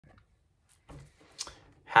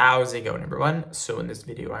How's it going, everyone? So in this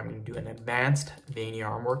video, I'm going to do an advanced veiny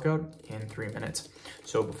arm workout in 3 minutes.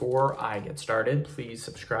 So before I get started, please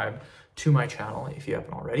subscribe to my channel if you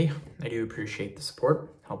haven't already. I do appreciate the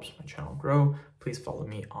support. Helps my channel grow. Please follow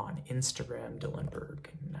me on Instagram,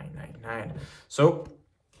 Dylanberg999. So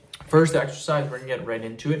first exercise, we're going to get right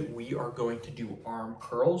into it. We are going to do arm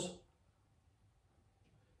curls.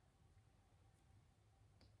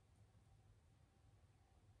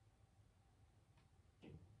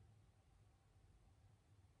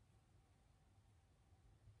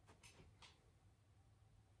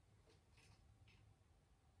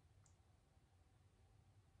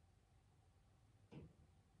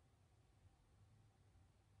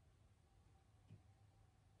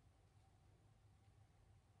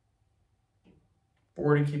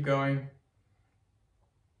 Forward and keep going.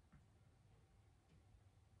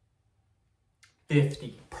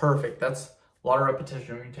 50, perfect. That's a lot of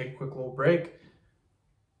repetition. We're gonna take a quick little break.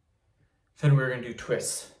 Then we're gonna do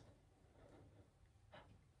twists.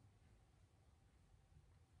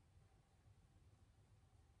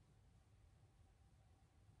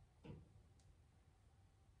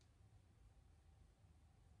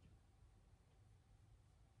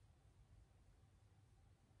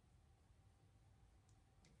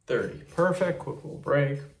 Perfect, quick little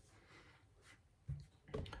break.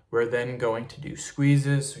 We're then going to do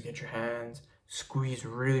squeezes. So get your hands, squeeze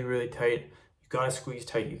really, really tight. You gotta squeeze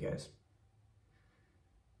tight, you guys.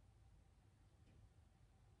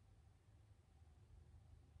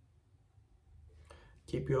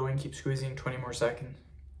 Keep going, keep squeezing, 20 more seconds.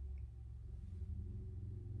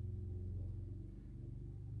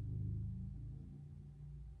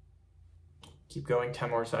 Keep going, 10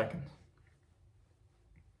 more seconds.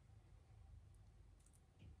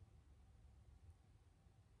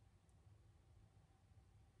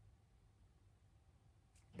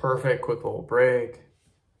 Perfect, quick little break.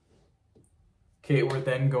 Okay, we're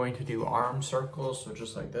then going to do arm circles, so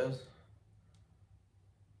just like this.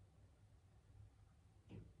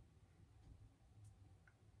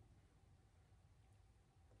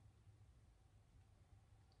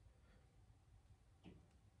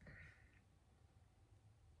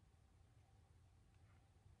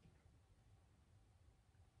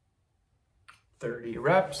 .30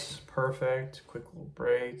 reps, perfect, quick little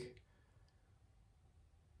break.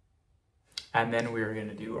 And then we're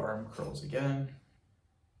gonna do arm curls again.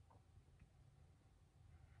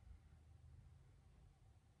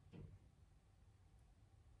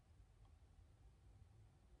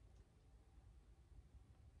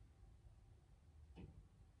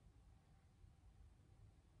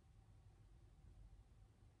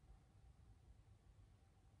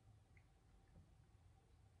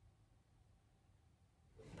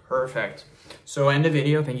 Perfect. So end of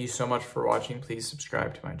video. Thank you so much for watching. Please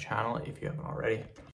subscribe to my channel if you haven't already.